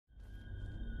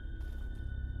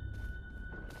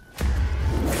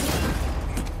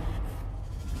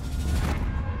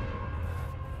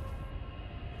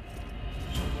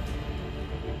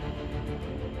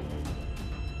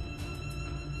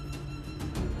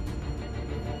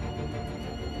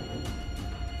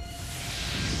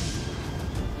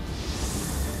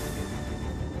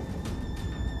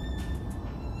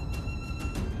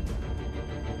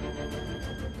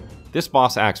This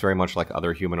boss acts very much like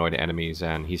other humanoid enemies,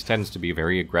 and he tends to be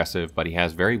very aggressive, but he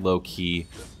has very low ki,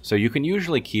 so you can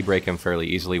usually ki break him fairly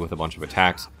easily with a bunch of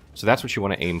attacks, so that's what you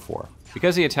want to aim for.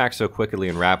 Because he attacks so quickly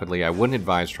and rapidly, I wouldn't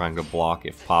advise trying to block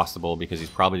if possible, because he's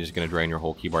probably just going to drain your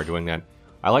whole ki bar doing that.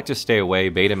 I like to stay away,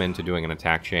 bait him into doing an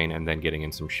attack chain, and then getting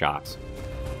in some shots.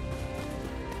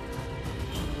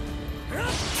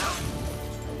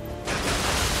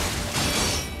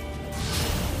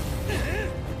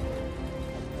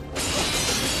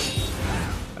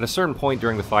 At a certain point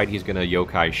during the fight, he's going to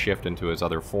yokai shift into his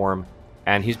other form,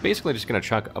 and he's basically just going to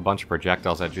chuck a bunch of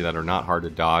projectiles at you that are not hard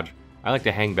to dodge. I like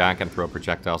to hang back and throw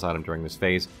projectiles at him during this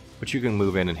phase, but you can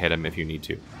move in and hit him if you need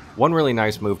to. One really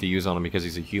nice move to use on him because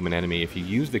he's a human enemy, if you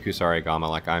use the Kusarigama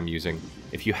like I'm using,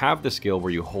 if you have the skill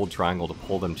where you hold triangle to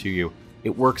pull them to you,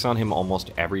 it works on him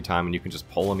almost every time, and you can just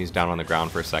pull him, he's down on the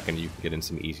ground for a second, and you can get in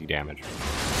some easy damage.